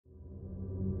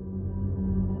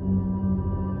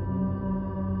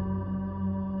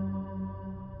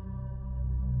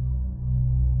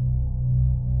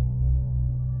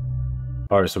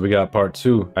Alright, so we got part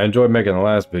 2. I enjoyed making the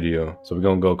last video, so we're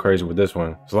gonna go crazy with this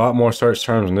one. There's a lot more search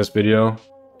terms in this video.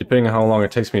 Depending on how long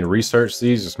it takes me to research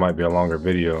these, this might be a longer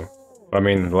video. But I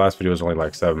mean, the last video was only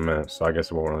like 7 minutes, so I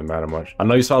guess it won't really matter much. I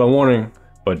know you saw the warning,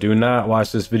 but do not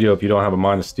watch this video if you don't have a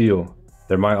mind to steal.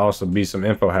 There might also be some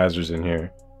info hazards in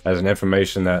here, as an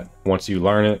information that once you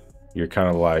learn it, you're kind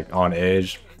of like on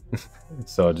edge.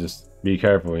 So just be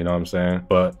careful, you know what I'm saying?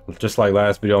 But just like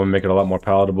last video, I'm gonna make it a lot more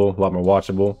palatable, a lot more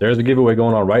watchable. There's a giveaway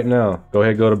going on right now. Go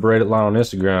ahead, go to Braided Line on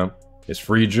Instagram. It's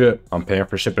free drip. I'm paying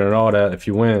for shipping and all that if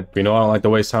you win. But you know I don't like to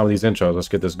waste time with these intros. Let's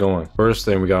get this going. First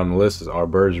thing we got on the list is Are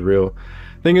Birds Real?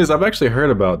 Thing is, I've actually heard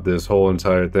about this whole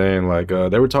entire thing. Like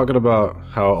they were talking about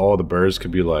how all the birds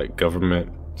could be like government,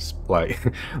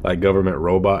 like government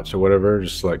robots or whatever,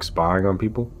 just like spying on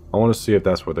people. I want to see if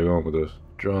that's what they're going with this.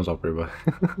 Drones up here, but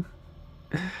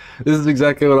this is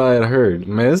exactly what I had heard.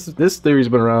 Man, this theory's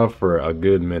been around for a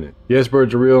good minute. Yes,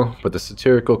 birds are real, but the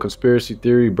satirical conspiracy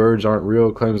theory, birds aren't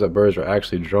real, claims that birds are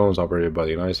actually drones operated by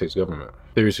the United States government.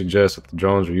 Theory suggests that the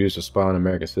drones were used to spy on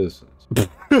American citizens.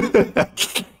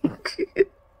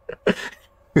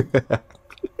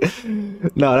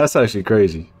 No, that's actually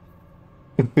crazy.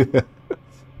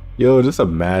 Yo, just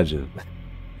imagine.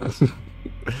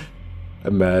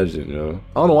 Imagine, yo.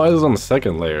 I don't know why this is on the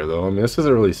second layer though. I mean, this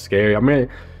isn't really scary. I mean,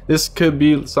 this could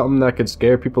be something that could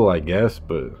scare people, I guess,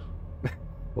 but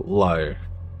liar.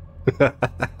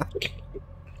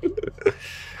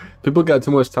 People got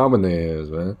too much time in their hands,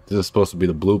 man. This is supposed to be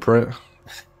the blueprint.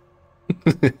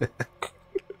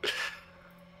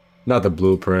 Not the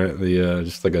blueprint, the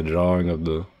just like a drawing of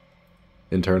the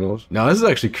internals. Now this is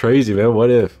actually crazy, man.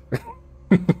 What if?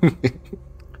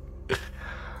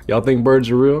 Y'all think birds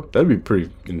are real? That'd be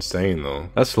pretty insane though.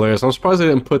 That's hilarious. I'm surprised they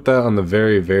didn't put that on the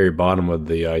very bottom of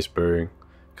the iceberg.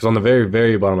 Because on the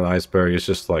very bottom of the iceberg, it's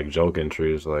just like joke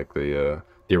entries, like the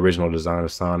original design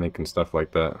of Sonic and stuff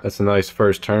like that. That's a nice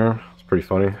first term. It's pretty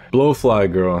funny.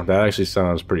 Blowfly Girl. That actually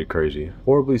sounds pretty crazy.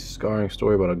 Horribly scarring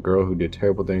story about a girl who did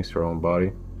terrible things to her own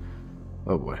body.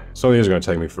 Oh boy. Some of these are gonna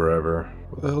take me forever.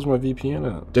 Where the hell's my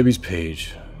VPN at? Debbie's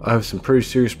page. I have some pretty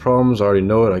serious problems. I already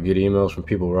know it. I get emails from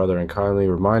people rather unkindly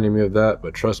reminding me of that,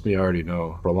 but trust me, I already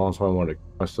know. For a long time, I wanted to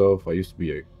kill myself. I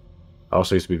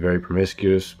also used to be very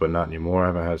promiscuous, but not anymore. I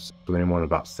haven't had sex with anyone in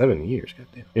about 7 years.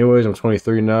 Goddamn. Anyways, I'm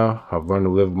 23 now. I've learned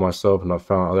to live with myself, and I've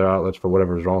found other outlets for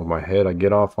whatever is wrong with my head. I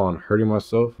get off on hurting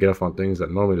myself, get off on things that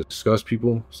normally disgust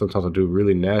people. Sometimes I do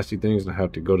really nasty things and I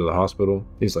have to go to the hospital.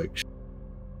 Things like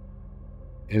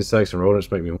insects and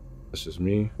rodents make me. That's just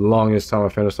me. The longest time I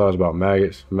fantasized about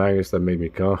maggots that made me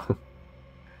come.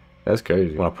 That's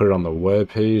crazy. When I put it on the web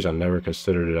page, I never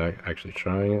considered it actually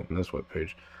trying it. And that's web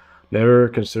page. Never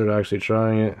considered actually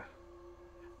trying it.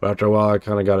 But after a while, I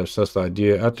kind of got obsessed with the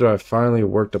idea. After I finally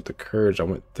worked up the courage, I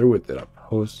went through with it. I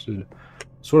posted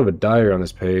sort of a diary on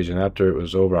this page, and after it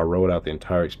was over, I wrote out the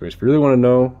entire experience. If you really want to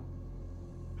know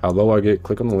how low I get,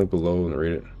 click on the link below and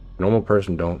read it. Normal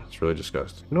person don't. It's really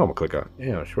disgusting. You know I'm gonna click on.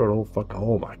 Yeah, she wrote a whole fucking.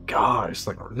 Oh my god, it's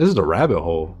like this is the rabbit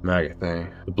hole maggot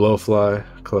thing. The blowfly,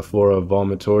 Clefora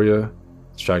vomitoria,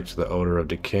 attracted to the odor of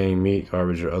decaying meat,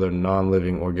 garbage, or other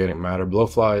non-living organic matter.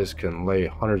 Blowflies can lay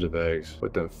hundreds of eggs.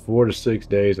 Within 4 to 6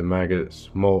 days, the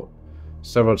maggots molt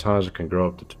several times. It can grow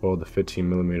up to 12 to 15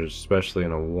 millimeters, especially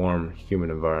in a warm, humid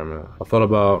environment. I thought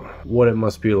about what it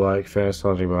must be like,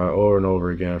 fantasizing about it over and over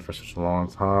again for such a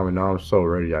long time, and now I'm so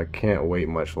ready. I can't wait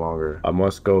much longer. I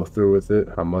must go through with it.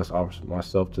 I must offer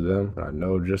myself to them, and I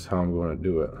know just how I'm going to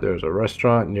do it. There's a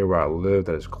restaurant near where I live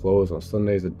that is closed on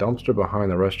Sundays. The dumpster behind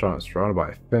the restaurant is surrounded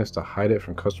by a fence to hide it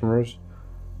from customers,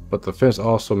 but the fence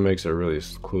also makes it really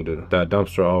secluded. That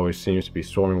dumpster always seems to be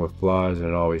swarming with flies, and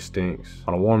it always stinks.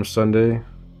 On a warm Sunday,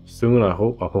 soon I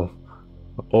hope I will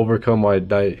overcome my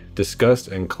disgust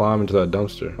and climb into that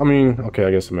dumpster. I mean, okay,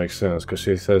 I guess it makes sense because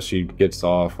she says she gets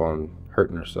off on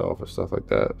hurting herself and stuff like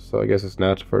that. So I guess it's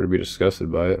natural for her to be disgusted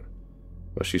by it,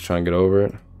 but she's trying to get over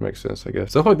it. Makes sense, I guess.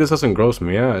 Stuff like this doesn't gross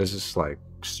me out. It's just like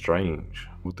strange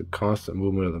with the constant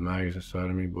movement of the maggots inside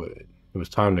of me. But it was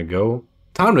time to go.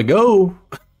 Time to go.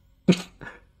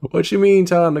 What you mean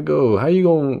time to go? How you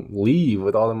gonna leave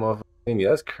with all the motherfuckers in you?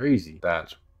 That's crazy.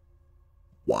 That's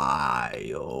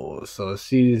wild. So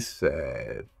she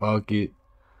said, fuck it,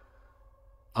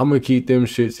 I'm gonna keep them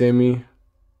shits in me.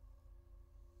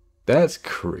 That's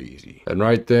crazy. And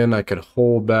right then I could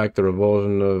hold back the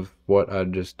revulsion of what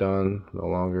I'd just done, no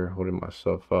longer holding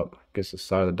myself up against the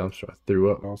side of the dumpster. I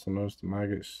threw up. I also noticed the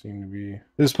maggots seem to be.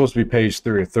 This is supposed to be page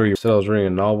 3 of 3. Said I was reading a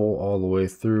novel all the way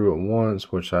through at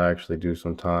once, which I actually do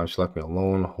sometimes. She left me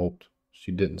alone, hoped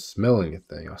She didn't smell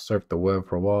anything. I surfed the web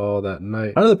for a while that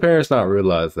night. How did the parents not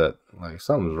realize that, like,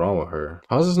 something's wrong with her?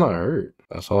 How's this not hurt?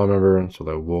 That's all I remember until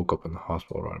I woke up in the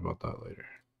hospital. Right about that later.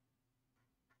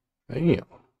 Damn.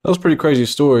 That was a pretty crazy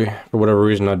story. For whatever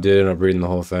reason, I did end up reading the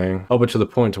whole thing. Up to the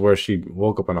point to where she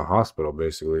woke up in a hospital,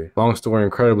 basically. Long story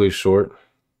incredibly short.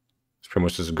 It's pretty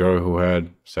much this girl who had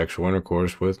sexual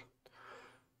intercourse with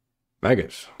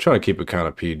maggots. I'm trying to keep it kind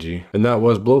of PG. And that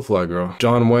was Blowfly Girl.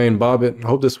 John Wayne Bobbit. I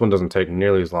hope this one doesn't take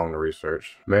nearly as long to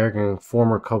research. American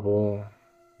former couple,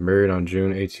 married on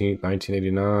June 18th,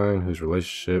 1989, whose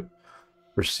relationship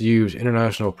received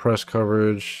international press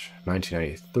coverage,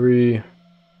 1993.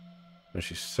 And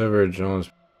she severed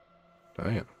John's,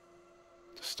 damn,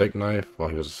 steak knife while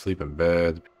he was asleep in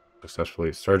bed,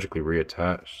 successfully surgically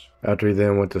reattached. After he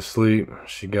then went to sleep,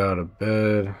 she got out of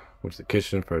bed, went to the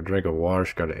kitchen for a drink of water.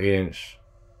 She got an 8-inch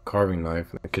carving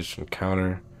knife on the kitchen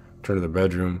counter, turned to the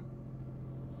bedroom,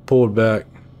 pulled back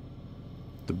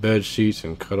the bed sheets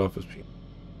and cut off his penis.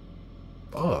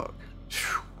 Fuck.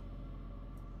 Whew.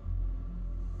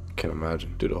 Can't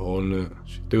imagine. Did a hole in it.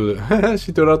 She threw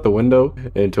it out the window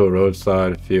into a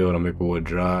roadside field on Maplewood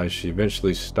Drive. She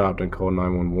eventually stopped and called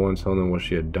 911, telling them what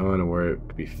she had done and where it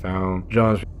could be found.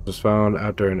 John's was found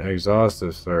after an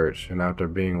exhaustive search and after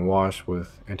being washed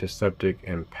with antiseptic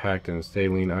and packed in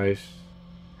saline ice.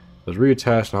 He was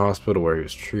reattached in the hospital where he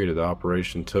was treated. The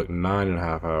operation took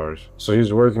 9.5 hours. So he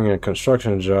was working a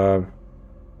construction job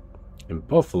in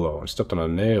Buffalo and stepped on a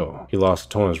nail. He lost a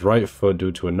toe on his right foot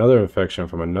due to another infection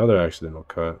from another accidental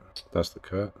cut. That's the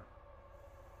cut.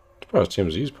 I'm surprised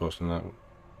TMZ's posting that one.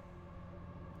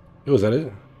 Was that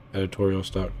it? Editorial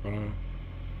stock photo.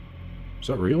 Is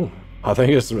that real? I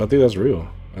think that's real.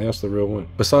 I think that's the real one.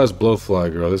 Besides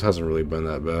Blowfly Girl, this hasn't really been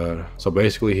that bad. So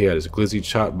basically he had his glizzy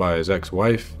chopped by his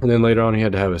ex-wife, and then later on he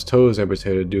had to have his toes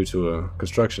amputated due to a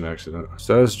construction accident.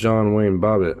 So that's John Wayne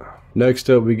Bobbit. Next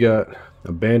up we got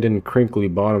abandoned Crinkley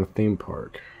Bottom theme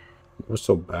park. What's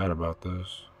so bad about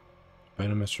this?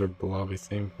 Abandoned Mr. Blobby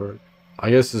theme park. I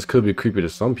guess this could be creepy to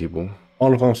some people. I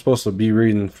don't know if I'm supposed to be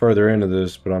reading further into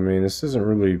this, but I mean, this isn't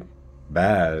really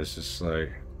bad. It's just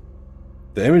like,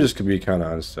 the images could be kind of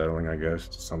unsettling, I guess,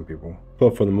 to some people.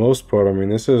 But for the most part, I mean,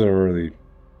 this isn't really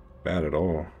bad at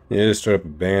all. Yeah, it's straight up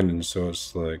abandoned, so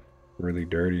it's like really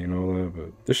dirty and all that,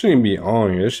 but this shouldn't be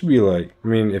on here. This should be like, I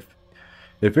mean,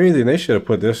 if anything, they should have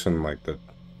put this in like the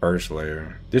first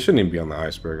layer. This shouldn't even be on the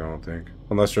iceberg, I don't think.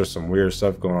 Unless there's some weird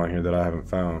stuff going on here that I haven't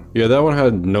found. Yeah, that one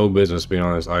had no business being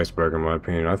on this iceberg in my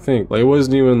opinion. I think, like, it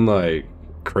wasn't even like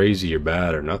crazy or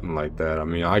bad or nothing like that. I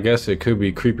mean, I guess it could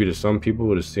be creepy to some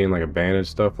people just seeing like abandoned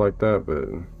stuff like that, but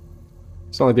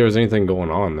it's not like there was anything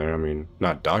going on there. I mean,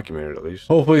 not documented at least.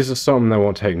 Hopefully this is something that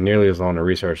won't take nearly as long to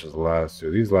research as the last two.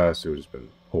 These last two have just been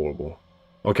horrible.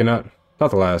 Okay, not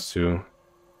the last two.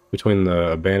 Between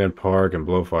the abandoned park and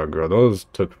Blowfly Girl, those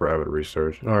took forever to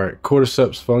research. Alright,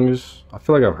 Cordyceps Fungus. I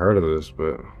feel like I've heard of this,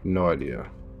 but no idea.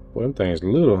 Well, them things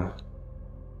little.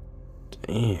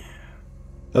 Damn.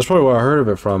 That's probably where I heard of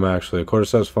it from, actually,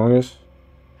 Cordyceps Fungus.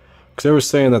 Because they were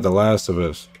saying that The Last of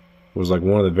Us was like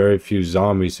one of the very few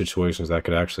zombie situations that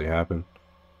could actually happen.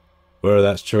 Whether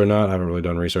that's true or not, I haven't really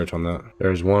done research on that.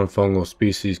 There's one fungal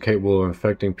species capable of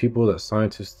infecting people that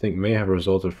scientists think may have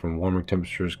resulted from warming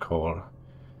temperatures called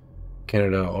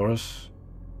Candida auris.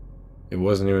 It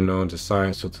wasn't even known to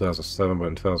science until 2007, but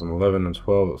in 2011 and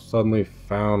 12, it was suddenly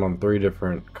found on 3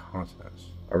 different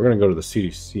continents. We're gonna go to the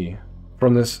CDC.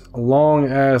 From this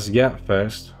long-ass yap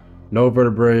fest, no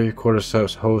vertebrate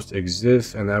cordyceps host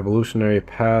exists, and the evolutionary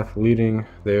path leading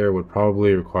there would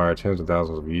probably require tens of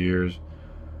thousands of years.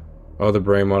 Other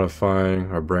brain-modifying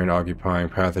or brain-occupying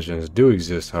pathogens do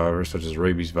exist, however, such as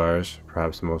rabies virus,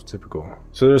 perhaps the most typical.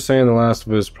 So they're saying The Last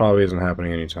of Us probably isn't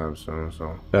happening anytime soon,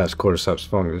 so that's Cordyceps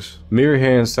fungus. Mirror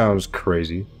hand sounds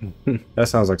crazy. That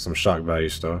sounds like some shock value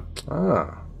stuff.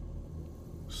 Ah.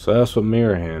 So that's what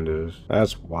mirror hand is.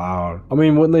 That's wild. I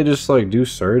mean, wouldn't they just like do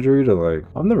surgery to like...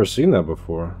 I've never seen that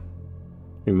before.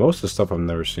 I mean, most of the stuff I've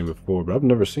never seen before, but I've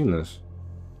never seen this.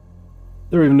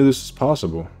 Never even knew this was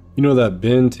possible. You know that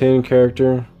Ben 10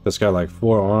 character that's got like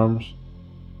 4 arms?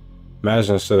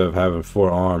 Imagine instead of having 4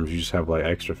 arms, you just have like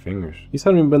extra fingers. These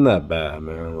haven't even been that bad,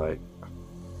 man. Like,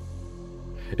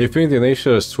 if anything, they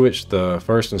should have switched the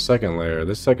first and second layer.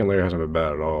 This second layer hasn't been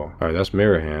bad at all. Alright, that's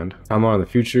mirror hand. Timeline in the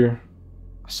future.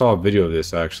 I saw a video of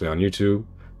this actually on YouTube.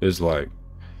 It's like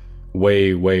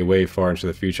way far into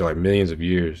the future, like millions of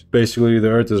years. Basically, the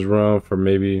Earth is run for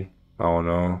maybe, I don't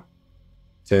know,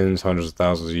 tens, hundreds of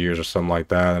thousands of years or something like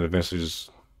that, and eventually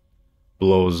just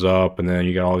blows up, and then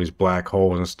you got all these black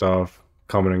holes and stuff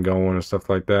coming and going and stuff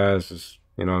like that. It's just,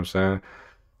 you know what I'm saying?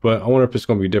 But I wonder if it's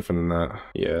gonna be different than that.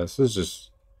 Yeah, this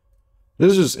is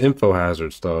just info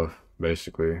hazard stuff,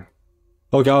 basically.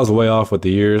 Okay, I was way off with the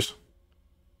years.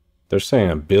 They're saying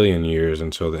 1 billion years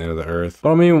until the end of the earth.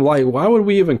 But I mean, like, why would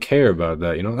we even care about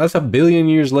that? You know, that's 1 billion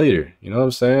years later. You know what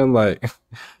I'm saying? Like,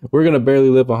 we're gonna barely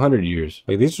live 100 years.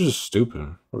 Like, these are just stupid.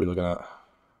 What are we looking at?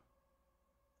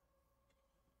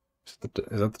 Is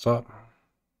that the top?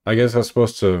 I guess that's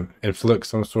supposed to inflict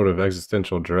some sort of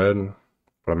existential dread.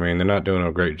 But I mean, they're not doing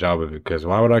a great job of it, because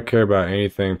why would I care about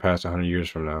anything past 100 years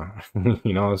from now?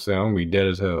 You know what I'm saying? I'm gonna be dead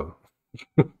as hell.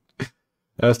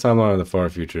 That's timeline of the far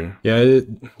future. Yeah,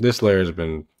 this layer has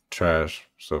been trash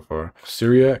so far.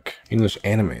 Cyriak, English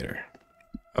animator.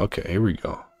 Okay, here we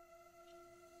go.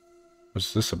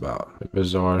 What's this about?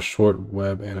 Bizarre short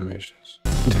web animations.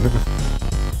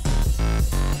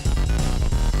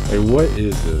 Hey, what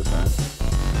is this, man?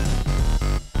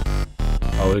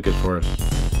 Oh, it gets worse.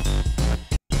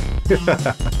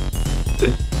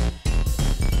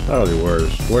 Not really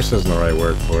worse. Worse isn't the right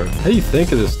word for it. How do you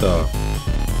think of this stuff?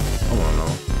 I wanna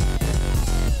know.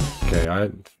 Okay, I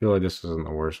feel like this isn't the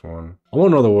worst one. I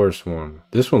wanna know the worst one.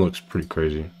 This one looks pretty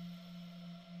crazy.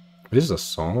 This is a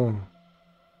song?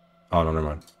 Oh, no, never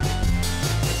mind.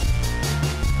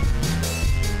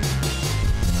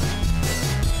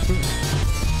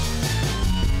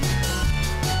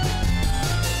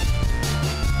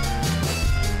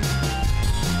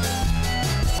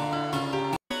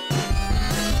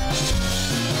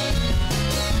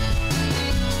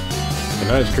 And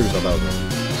I just curious about that one.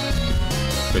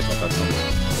 Based off that thumbnail.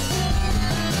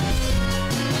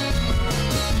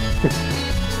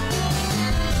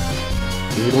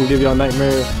 Is it gonna give y'all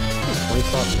nightmares?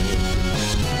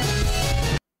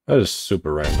 That is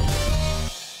super random.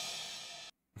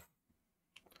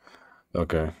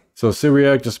 Okay. So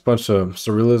Cyriak, just a bunch of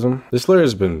surrealism. This layer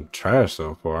has been trash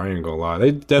so far, I ain't gonna lie.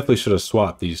 They definitely should have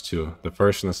swapped these two. The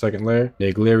first and the second layer.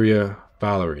 Naegleria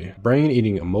Fowleri.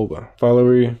 Brain-eating amoeba.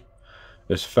 Fowleri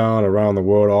is found around the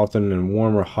world, often in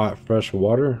warmer, hot, fresh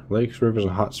water, lakes, rivers,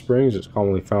 and hot springs. It's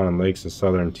commonly found in lakes in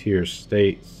southern tier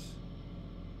states.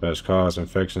 That has caused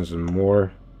infections in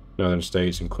more northern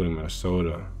states, including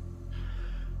Minnesota.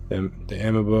 The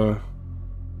amoeba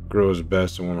grows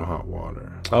best in warm, hot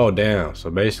water. Oh, damn. So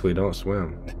basically, don't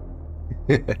swim.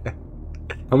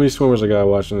 How many swimmers I got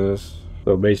watching this?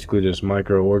 So basically, just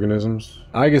microorganisms.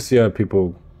 I can see how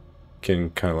people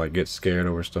can kind of like get scared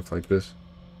over stuff like this.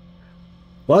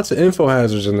 Lots of info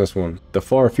hazards in this one. The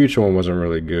far future one wasn't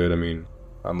really good. I mean,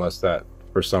 unless that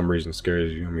for some reason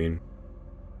scares you. I mean,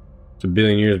 it's 1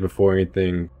 billion years before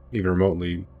anything even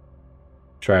remotely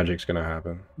tragic's gonna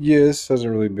happen. Yeah, this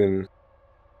hasn't really been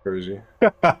crazy.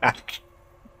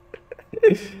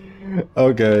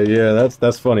 Okay, yeah,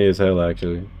 that's funny as hell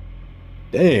actually.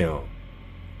 Damn,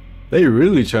 they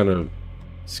really trying to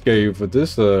scare you with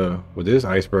this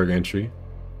iceberg entry.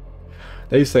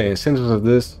 They saying symptoms of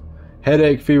this: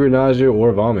 headache, fever, nausea,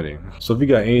 or vomiting. So if you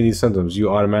got any of these symptoms, you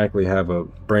automatically have a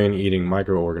brain-eating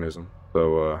microorganism.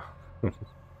 So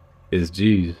it's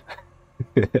G's.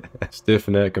 Stiff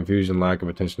neck, confusion, lack of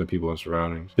attention to people and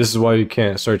surroundings. This is why you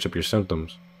can't search up your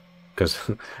symptoms, because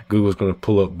Google's gonna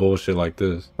pull up bullshit like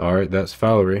this. Alright, that's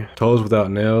Fowleri. Toes without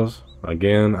nails.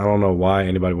 Again, I don't know why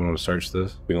anybody would want to search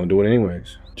this. We're gonna do it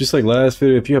anyways. Just like last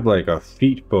video, if you have like a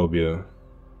feet phobia,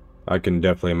 I can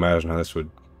definitely imagine how this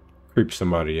would creep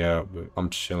somebody out, but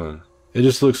I'm chilling. It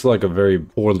just looks like a very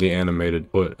poorly animated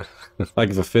foot.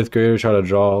 Like if a 5th grader tried to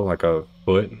draw like a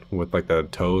foot with like the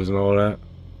toes and all that,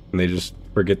 and they just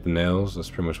forget the nails. That's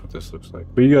pretty much what this looks like.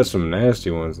 But you got some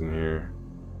nasty ones in here.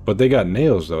 But they got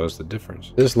nails though, that's the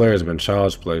difference. This layer has been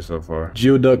child's play so far.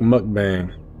 Geoduck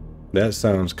Mukbang. That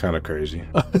sounds kind of crazy.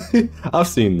 I've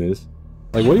seen this.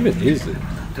 Like, what even is it?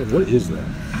 What is that?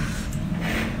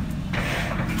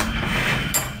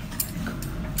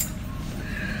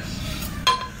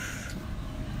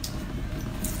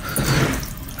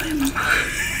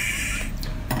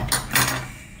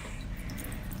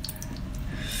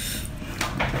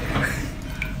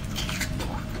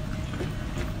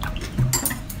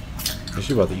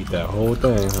 She about to eat that whole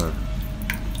thing, huh?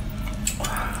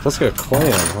 That's like a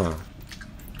clam, huh?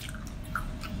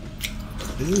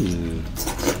 Ew.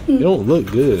 You don't look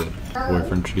good.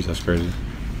 Boyfriend trees, that's crazy.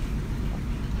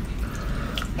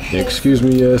 Excuse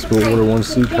me, yes, but order 1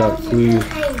 sea cup, please.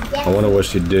 I wonder what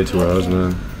she did to her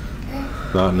husband.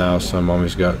 Not now, son.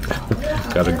 Mommy's got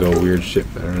gotta go weird shit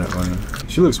for internet money.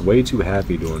 She looks way too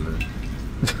happy doing that.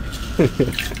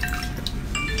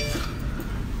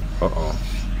 Uh-oh.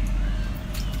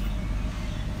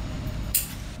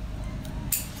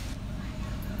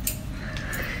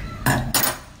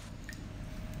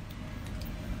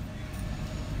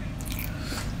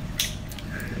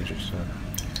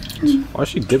 Why is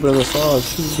she dipping in the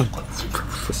sauce?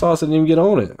 The sauce didn't even get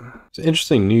on it. It's an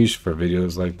interesting niche for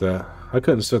videos like that. I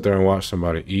couldn't sit there and watch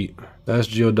somebody eat. That's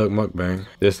Geoduck Mukbang.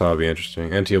 This thought would be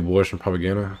interesting. Anti-abortion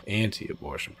propaganda.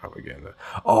 Anti-abortion propaganda.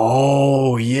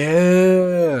 Oh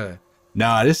yeah.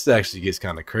 Nah, this actually gets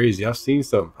kind of crazy. I've seen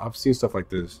stuff like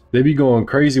this. They be going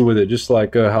crazy with it, just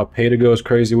like how PETA goes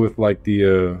crazy with like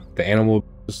the animal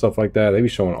stuff like that. They be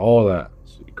showing all that.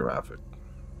 See the graphic.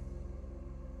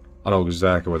 I know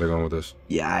exactly where they're going with this.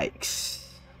 Yikes.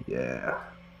 Yeah.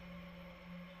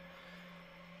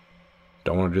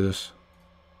 Don't want to do this.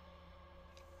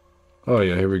 Oh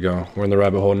yeah, here we go. We're in the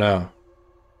rabbit hole now.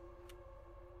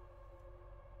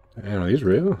 Damn, are these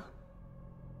real?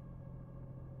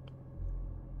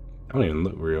 I don't even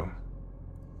look real.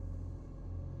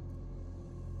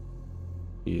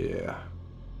 Yeah.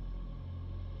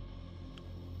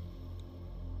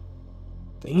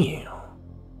 Damn.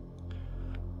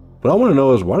 What I want to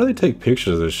know is, why do they take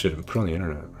pictures of this shit and put it on the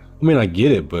internet? I mean, I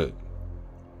get it, but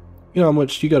you know how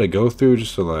much you got to go through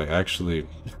just to like actually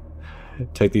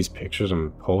take these pictures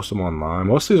and post them online?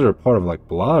 Most of these are part of like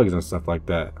blogs and stuff like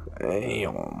that.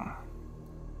 Damn.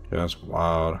 Yeah, that's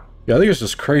wild. Yeah, I think it's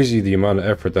just crazy the amount of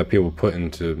effort that people put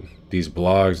into these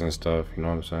blogs and stuff, you know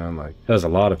what I'm saying? Like, there's a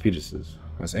lot of fetuses.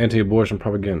 That's anti-abortion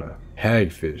propaganda.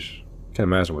 Hagfish. Can't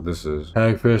imagine what this is.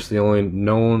 Hagfish, the only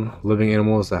known living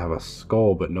animals that have a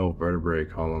skull but no vertebrae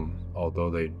column,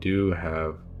 although they do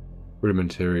have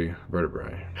rudimentary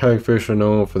vertebrae. Hagfish are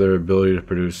known for their ability to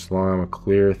produce slime, a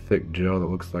clear, thick gel that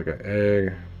looks like an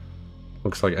egg.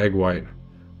 Looks like egg white,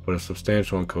 but it's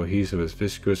substantial and cohesive. It's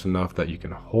viscous enough that you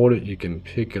can hold it, you can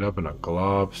pick it up in a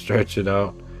glob, stretch it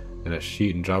out in a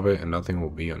sheet and drop it, and nothing will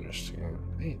be on your skin.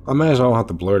 I imagine I don't have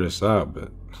to blur this out, but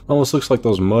it almost looks like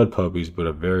those mud puppies, but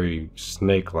a very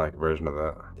snake-like version of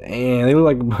that. Damn, they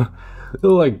look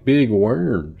like big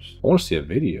worms. I want to see a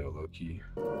video, low-key.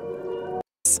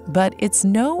 But it's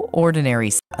no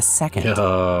ordinary second.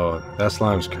 Yo, that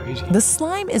slime's crazy. The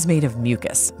slime is made of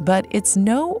mucus, but it's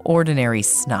no ordinary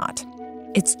snot.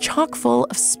 It's chock full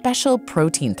of special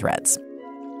protein threads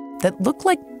that look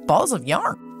like balls of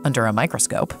yarn under a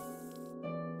microscope.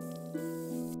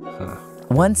 Huh.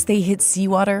 Once they hit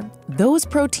seawater, those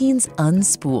proteins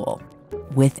unspool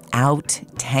without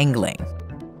tangling.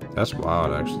 That's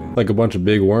wild, actually. Like a bunch of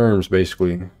big worms,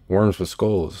 basically. Worms with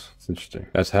skulls. It's interesting.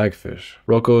 That's hagfish.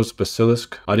 Roko's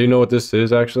Basilisk. I do know what this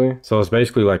is, actually. So it's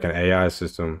basically like an AI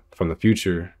system from the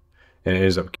future, and it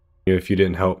ends up you if you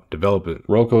didn't help develop it.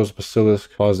 Roko's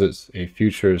Basilisk posits a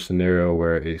future scenario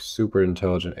where a super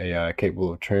intelligent AI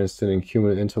capable of transcending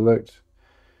human intellect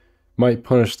might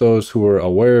punish those who were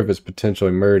aware of its potential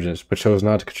emergence but chose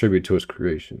not to contribute to its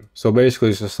creation. So basically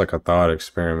it's just like a thought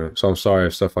experiment. So I'm sorry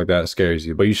if stuff like that scares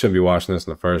you, but you shouldn't be watching this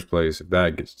in the first place if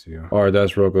that gets to you. Alright,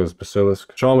 that's Roko's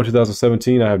Basilisk. Trauma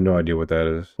 2017, I have no idea what that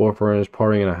is. 4 friends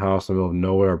partying in a house in the middle of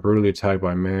nowhere, brutally attacked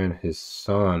by a man, his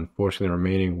son, forcing the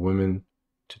remaining women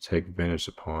to take vengeance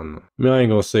upon them. I mean, I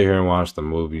ain't gonna sit here and watch the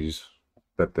movies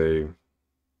that they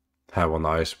have on the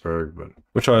iceberg, but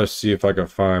we'll try to see if I can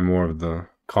find more of the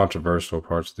controversial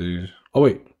parts of these. Oh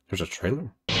wait, there's a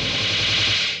trailer?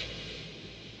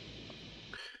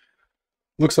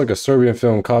 Looks like a Serbian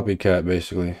film copycat,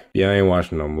 basically. Yeah, I ain't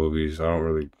watching no movies. I don't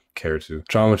really care to.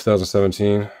 Trauma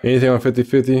 2017. Anything on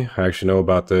FiftyFifty? I actually know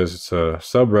about this. It's a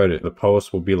subreddit. The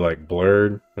post will be like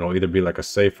blurred. It'll either be like a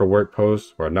safe for work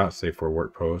post or a not safe for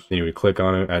work post. And you would click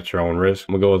on it at your own risk.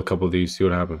 I'm gonna go with a couple of these, see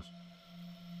what happens.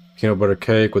 Peanut butter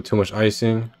cake with too much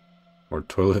icing, or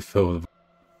toilet filled with...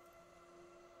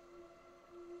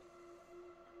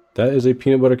 That is a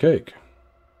peanut butter cake.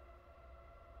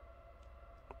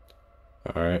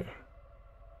 Alright.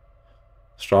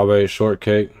 Strawberry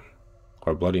shortcake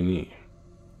or bloody knee.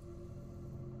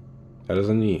 That is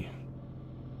a knee.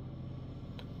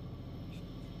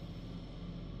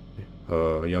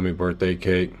 Yummy birthday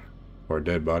cake or a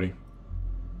dead body.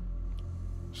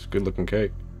 It's a good looking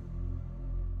cake.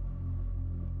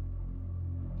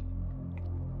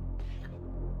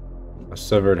 A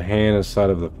severed hand inside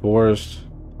of the forest.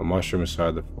 A mushroom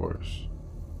inside the forest.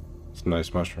 It's a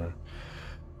nice mushroom.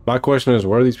 My question is,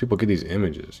 where do these people get these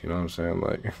images? You know what I'm saying?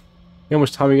 Like, you know how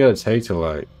much time you gotta take to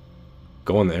like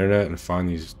go on the internet and find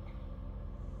these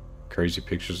crazy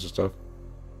pictures and stuff?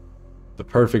 The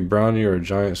perfect brownie or a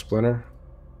giant splinter?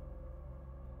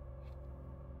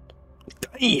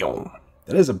 Damn,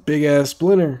 that is a big ass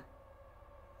splinter.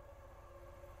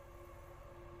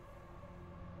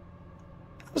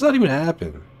 How does that even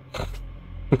happen?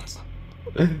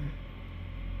 A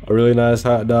really nice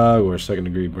hot dog or a 2nd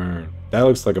degree burn? That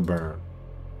looks like a burn.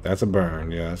 That's a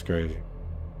burn. Yeah, that's crazy.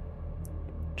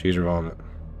 Cheese or vomit?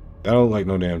 That don't like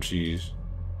no damn cheese.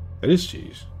 That is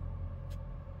cheese.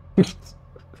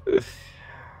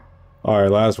 All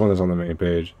right, last one that's on the main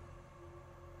page.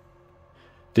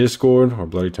 Discord or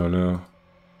bloody toenail.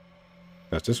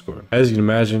 That's Discord. As you can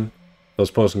imagine,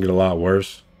 those posts can get a lot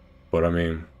worse, but I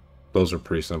mean, those are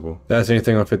pretty simple. That's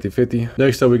anything on 50/50.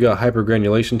 Next up, we got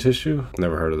hypergranulation tissue.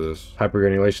 Never heard of this.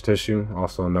 Hypergranulation tissue,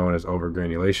 also known as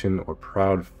overgranulation or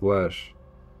proud flesh,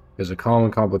 is a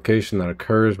common complication that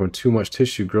occurs when too much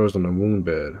tissue grows on the wound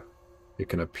bed. It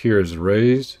can appear as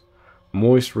raised,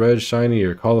 moist, red, shiny,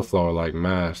 or cauliflower-like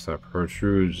mass that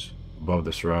protrudes above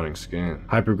the surrounding skin.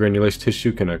 Hypergranulation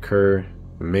tissue can occur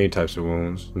in many types of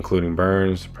wounds, including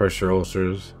burns, pressure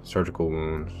ulcers, surgical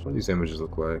wounds. What do these images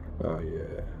look like? Oh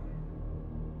yeah.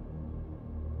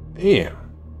 Damn.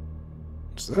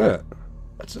 What's that?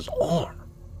 That's his arm.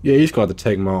 Yeah, he's gonna have to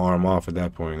take my arm off at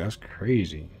that point. That's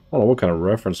crazy. I don't know what kind of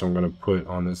reference I'm gonna put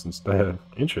on this instead.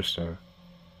 Interesting.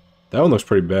 That one looks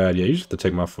pretty bad. Yeah, you just have to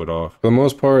take my foot off. For the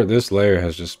most part, this layer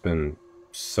has just been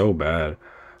so bad.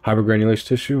 Hypergranulation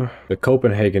tissue, the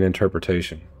Copenhagen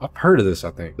Interpretation. I've heard of this, I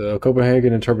think. The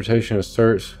Copenhagen Interpretation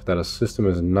asserts that a system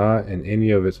is not in any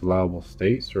of its allowable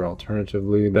states, or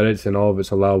alternatively, that it's in all of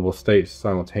its allowable states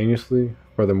simultaneously.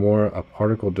 Furthermore, a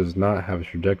particle does not have a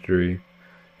trajectory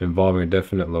involving a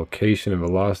definite location and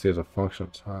velocity as a function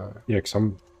of time. Yeah, because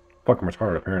I'm fucking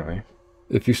retarded, apparently.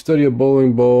 If you study a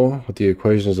bowling ball with the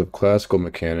equations of classical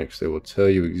mechanics, they will tell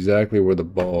you exactly where the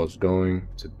ball is going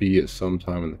to be at some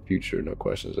time in the future, no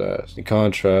questions asked. In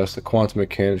contrast, the quantum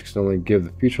mechanics can only give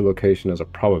the future location as a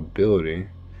probability.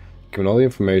 Given all the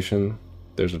information,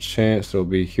 there's a chance it'll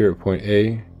be here at point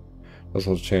A, there's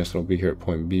also a chance it'll be here at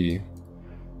point B.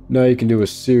 Now you can do a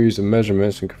series of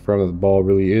measurements and confirm that the ball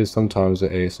really is sometimes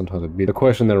at A, sometimes at B. The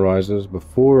question then arises,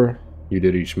 before you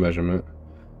did each measurement,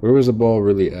 where was the ball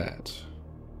really at?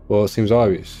 Well, it seems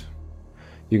obvious.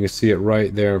 You can see it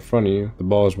right there in front of you. The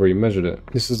ball is where you measured it.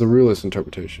 This is the realist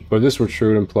interpretation. But if this were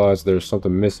true, it implies there's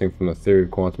something missing from the theory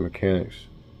of quantum mechanics.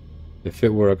 If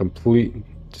it were a complete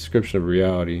description of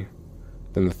reality,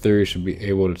 then the theory should be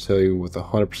able to tell you with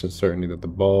 100% certainty that the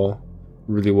ball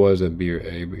really was at B or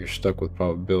A, but you're stuck with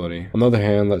probability. On the other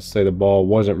hand, let's say the ball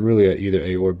wasn't really at either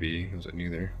A or B, it was at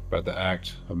neither, but the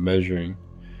act of measuring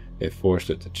it forced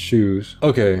it to choose.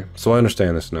 Okay, so I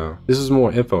understand this now. This is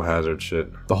more info hazard shit.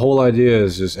 The whole idea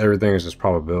is just everything is just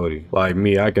probability. Like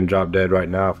me, I can drop dead right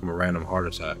now from a random heart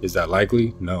attack. Is that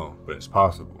likely? No, but it's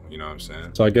possible, you know what I'm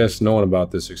saying? So I guess knowing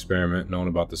about this experiment, knowing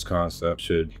about this concept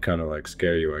should kind of like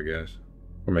scare you, I guess.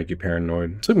 Or make you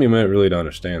paranoid. It took me a minute really to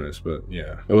understand this, but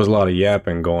yeah. There was a lot of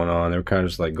yapping going on. They were kind of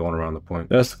just like going around the point.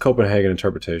 That's the Copenhagen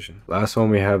Interpretation. Last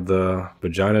one we have the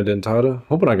V-gina Dentata.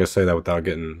 Hoping I can say that without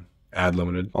getting ad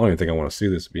limited. I don't even think I want to see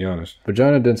this, to be honest.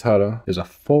 V-gina Dentata is a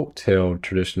folk-tale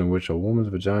tradition in which a woman's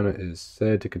vagina is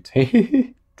said to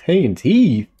contain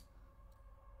teeth.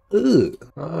 Ugh.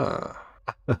 Ah.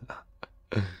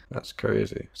 That's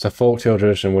crazy. It's a folk-tale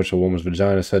tradition in which a woman's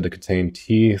vagina is said to contain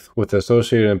teeth, with the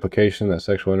associated implication that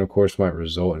sexual intercourse might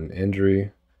result in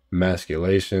injury,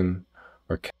 emasculation,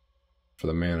 or for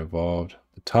the man involved.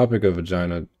 The topic of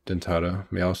V-gina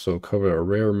Dentata may also cover a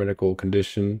rare medical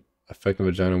condition affecting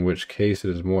vagina, in which case it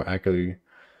is more accurately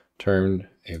termed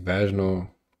a vaginal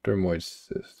dermoid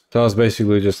cyst. So it's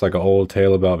basically just like an old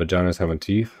tale about vaginas having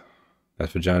teeth.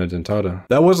 That's V-gina Dentata.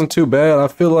 That wasn't too bad. I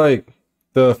feel like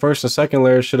the first and second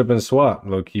layer should have been swapped,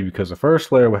 low-key, because the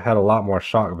first layer had a lot more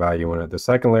shock value in it. The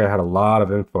second layer had a lot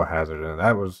of info hazard in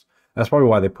it. That's probably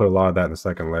why they put a lot of that in the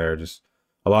second layer. Just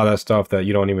a lot of that stuff that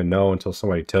you don't even know until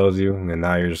somebody tells you, and then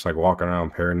now you're just like walking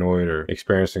around paranoid or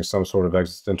experiencing some sort of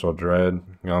existential dread, you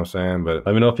know what I'm saying? But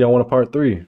let me know if y'all want a part 3.